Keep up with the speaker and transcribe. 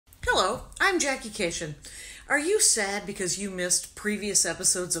Hello, I'm Jackie Kashian. Are you sad because you missed previous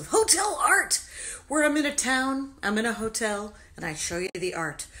episodes of Hotel Art, where I'm in a town, I'm in a hotel, and I show you the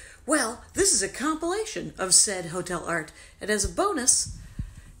art? Well, this is a compilation of said hotel art, and as a bonus,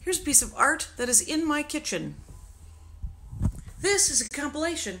 here's a piece of art that is in my kitchen. This is a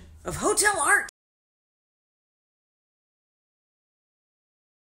compilation of hotel art.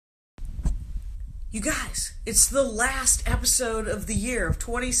 You guys, it's the last episode of the year of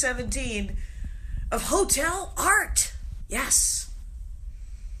 2017 of Hotel Art. Yes.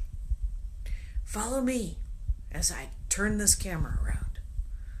 Follow me as I turn this camera around.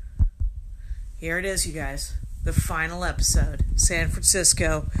 Here it is, you guys. The final episode. San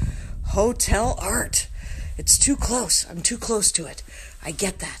Francisco. Hotel Art. It's too close. I'm too close to it. I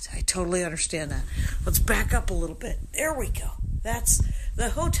get that. I totally understand that. Let's back up a little bit. There we go. That's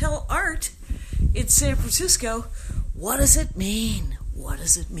the Hotel Art. It's San Francisco. What does it mean? What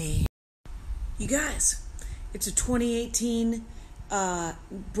does it mean? You guys, it's a 2018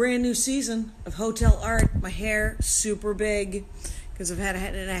 brand new season of Hotel Art. My hair super big because I've had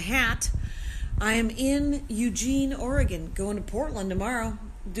it in a hat. I am in Eugene, Oregon, going to Portland tomorrow,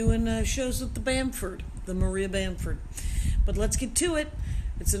 doing shows with the Maria Bamford. But let's get to it.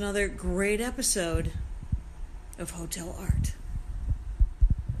 It's another great episode of Hotel Art.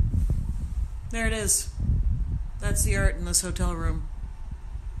 There it is. That's the art in this hotel room.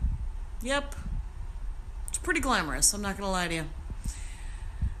 Yep. It's pretty glamorous, I'm not going to lie to you.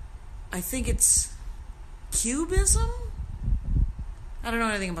 I think it's cubism? I don't know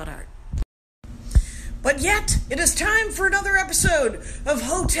anything about art. But yet, it is time for another episode of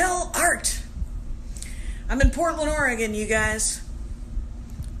Hotel Art. I'm in Portland, Oregon, you guys.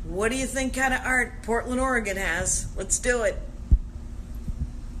 What do you think kind of art Portland, Oregon has? Let's do it.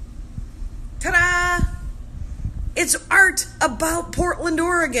 Ta-da! It's art about Portland,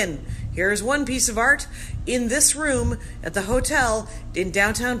 Oregon. Here's one piece of art in this room at the hotel in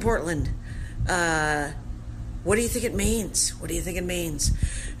downtown Portland. What do you think it means? What do you think it means?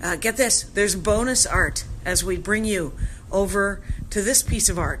 Get this. There's bonus art as we bring you over to this piece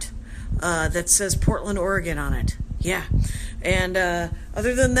of art that says Portland, Oregon on it. Yeah. And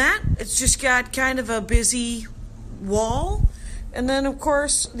other than that, it's just got kind of a busy wall. And then, of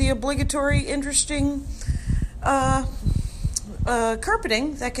course, the obligatory, interesting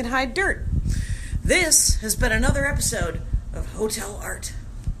carpeting that can hide dirt. This has been another episode of Hotel Art.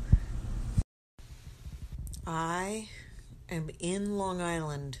 I am in Long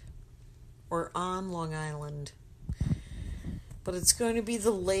Island, or on Long Island, but it's going to be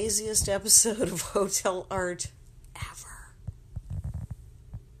the laziest episode of Hotel Art ever.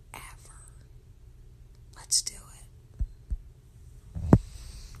 Let's do it.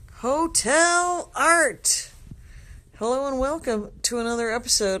 Hotel Art. Hello and welcome to another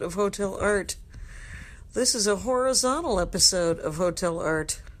episode of Hotel Art. This is a horizontal episode of Hotel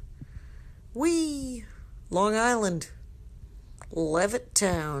Art. Long Island,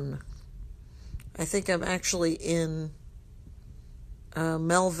 Levittown. I think I'm actually in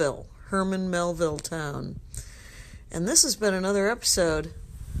Melville, Herman Melville town. And this has been another episode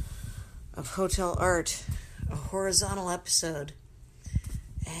of Hotel Art, a horizontal episode.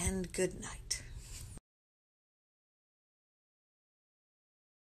 And good night.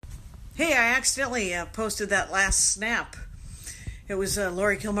 Hey, I accidentally posted that last snap. It was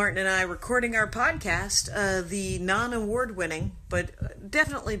Lori Kilmartin and I recording our podcast, the non-award-winning, but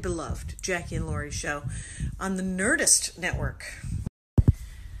definitely beloved Jackie and Lori show on the Nerdist Network.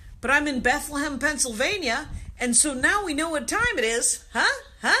 But I'm in Bethlehem, Pennsylvania, and so now we know what time it is.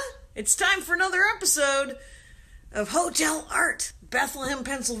 Huh? It's time for another episode of Hotel Art, Bethlehem,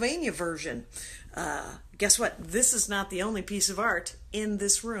 Pennsylvania version. Guess what? This is not the only piece of art in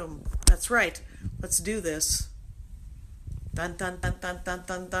this room. That's right. Let's do this. Dun, dun, dun, dun, dun,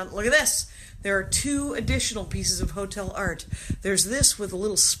 dun, dun. Look at this. There are two additional pieces of hotel art. There's this with a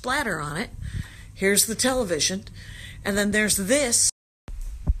little splatter on it. Here's the television. And then there's this.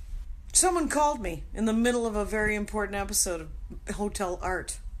 Someone called me in the middle of a very important episode of Hotel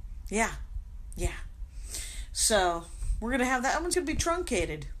Art. Yeah. So, we're going to have that one's going to be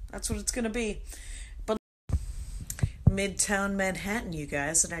truncated. That's what it's going to be. But Midtown Manhattan, you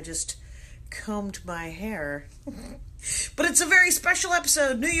guys, and I just combed my hair. But it's a very special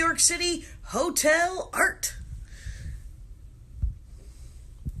episode. New York City Hotel Art.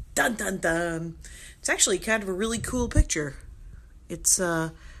 Dun, dun, dun. It's actually kind of a really cool picture. It's,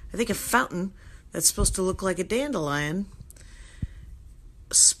 I think, a fountain that's supposed to look like a dandelion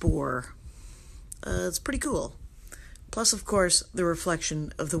spore. It's pretty cool. Plus, of course, the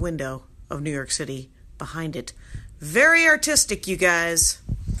reflection of the window of New York City behind it. Very artistic, you guys.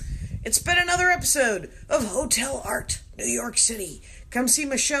 It's been another episode of Hotel Art, New York City. Come see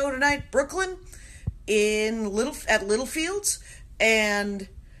my show tonight, Brooklyn, at Littlefields, and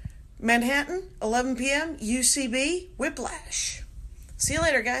Manhattan, 11 p.m., UCB, Whiplash. See you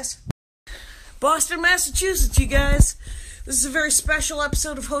later, guys. Boston, Massachusetts, you guys. This is a very special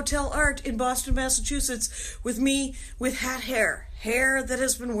episode of Hotel Art in Boston, Massachusetts, with me with hat hair that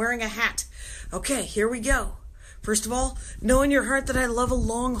has been wearing a hat. Okay, here we go. First of all, know in your heart that I love a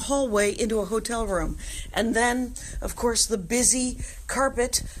long hallway into a hotel room. And then, of course, the busy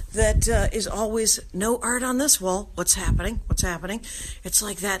carpet that is always no art on this wall. What's happening? It's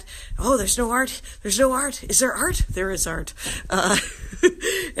like that, oh, there's no art. Is there art? There is art.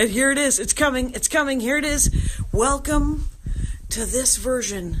 And here it is. It's coming. Here it is. Welcome to this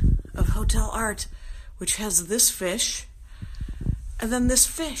version of Hotel Art, which has this fish and then this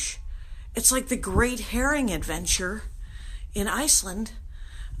fish. It's like the Great Herring Adventure in Iceland.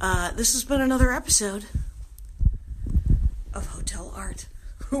 This has been another episode of Hotel Art.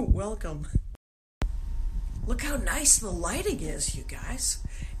 Welcome. Look how nice the lighting is, you guys.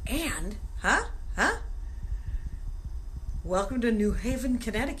 And, welcome to New Haven,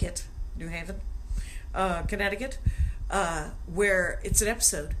 Connecticut. Connecticut, where it's an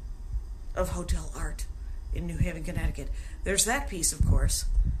episode of Hotel Art in New Haven, Connecticut. There's that piece, of course.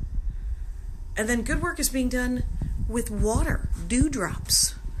 And then good work is being done with water,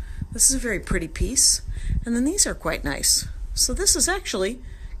 dewdrops. This is a very pretty piece. And then these are quite nice. So this is actually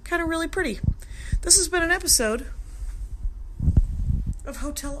kind of really pretty. This has been an episode of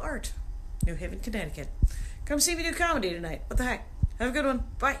Hotel Art, New Haven, Connecticut. Come see me do comedy tonight. What the heck? Have a good one.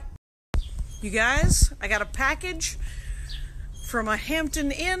 Bye. You guys, I got a package from a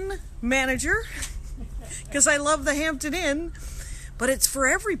Hampton Inn manager because I love the Hampton Inn. But it's for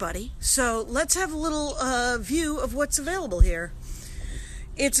everybody, so let's have a little view of what's available here.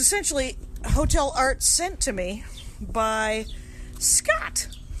 It's essentially Hotel Art sent to me by Scott.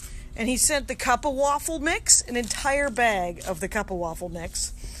 And he sent the cup of waffle mix, an entire bag of the cup of waffle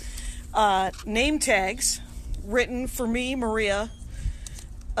mix. Name tags written for me, Maria,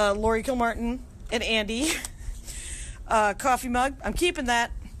 Lori Kilmartin, and Andy. Coffee mug, I'm keeping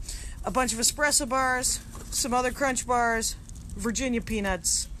that. A bunch of espresso bars, some other crunch bars, Virginia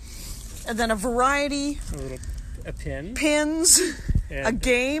peanuts, and then a variety, a pin, pins, a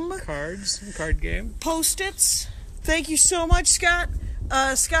game, card game, Post-its. Thank you so much, Scott.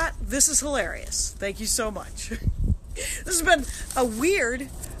 Scott, this is hilarious. Thank you so much. This has been a weird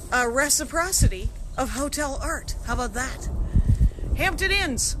reciprocity of Hotel Art. How about that? Hampton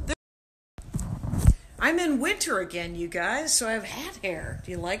Inns. I'm in winter again, you guys, so I have hat hair.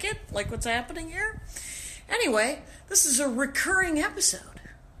 Do you like it? Like what's happening here? Anyway, this is a recurring episode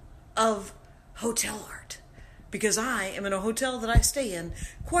of Hotel Art because I am in a hotel that I stay in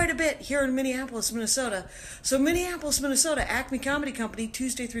quite a bit here in Minneapolis, Minnesota. So Minneapolis, Minnesota, Acme Comedy Company,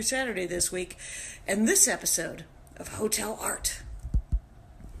 Tuesday through Saturday this week. And this episode of Hotel Art.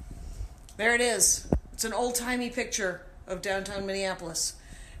 There it is. It's an old-timey picture of downtown Minneapolis.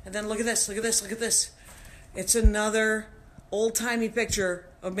 And then look at this. It's another old-timey picture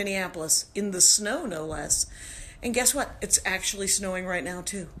of Minneapolis, in the snow, no less. And guess what? It's actually snowing right now,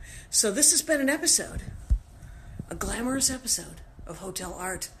 too. So this has been an episode, a glamorous episode of Hotel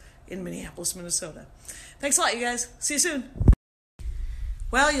Art in Minneapolis, Minnesota. Thanks a lot, you guys. See you soon.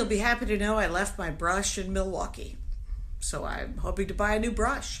 Well, you'll be happy to know I left my brush in Milwaukee. So I'm hoping to buy a new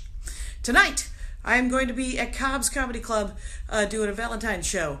brush. Tonight, I'm going to be at Cobb's Comedy Club doing a Valentine's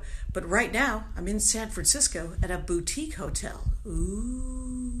show. But right now, I'm in San Francisco at a boutique hotel.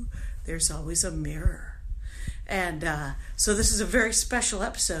 Ooh, there's always a mirror. And so this is a very special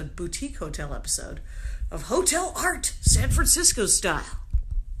episode, boutique hotel episode, of Hotel Art, San Francisco style.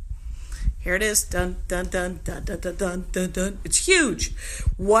 Here it is. Dun, dun, dun, dun, dun, dun, dun, dun, dun. It's huge.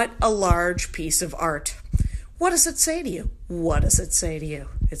 What a large piece of art. What does it say to you?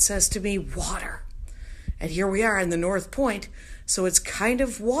 It says to me, water. And here we are in the North Point, so it's kind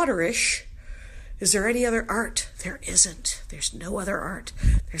of waterish. Is there any other art? There isn't. There's no other art.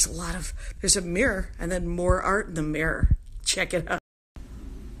 There's a mirror, and then more art in the mirror. Check it out.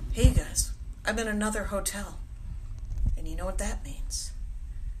 Hey, you guys. I'm in another hotel. And you know what that means?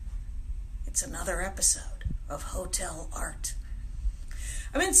 It's another episode of Hotel Art.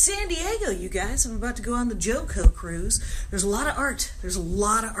 I'm in San Diego, you guys. I'm about to go on the JoCo cruise. There's a lot of art. There's a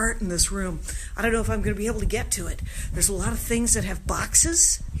lot of art in this room. I don't know if I'm going to be able to get to it. There's a lot of things that have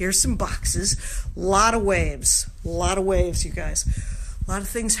boxes. Here's some boxes. A lot of waves. You guys. A lot of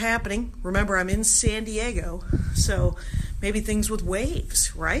things happening. Remember, I'm in San Diego, so maybe things with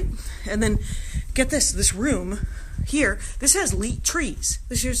waves, right? And then, get this room here, this has trees.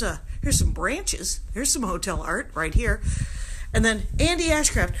 Here's a Here's some branches. Here's some hotel art right here. And then Andy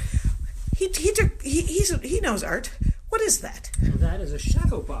Ashcraft, he knows art. What is that? So that is a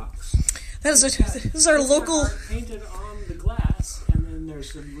shadow box. This is our local. Art painted on the glass, and then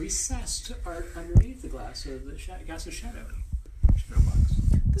there's some recessed art underneath the glass, so the glass is shadow box.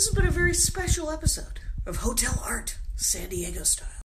 This has been a very special episode of Hotel Art, San Diego style.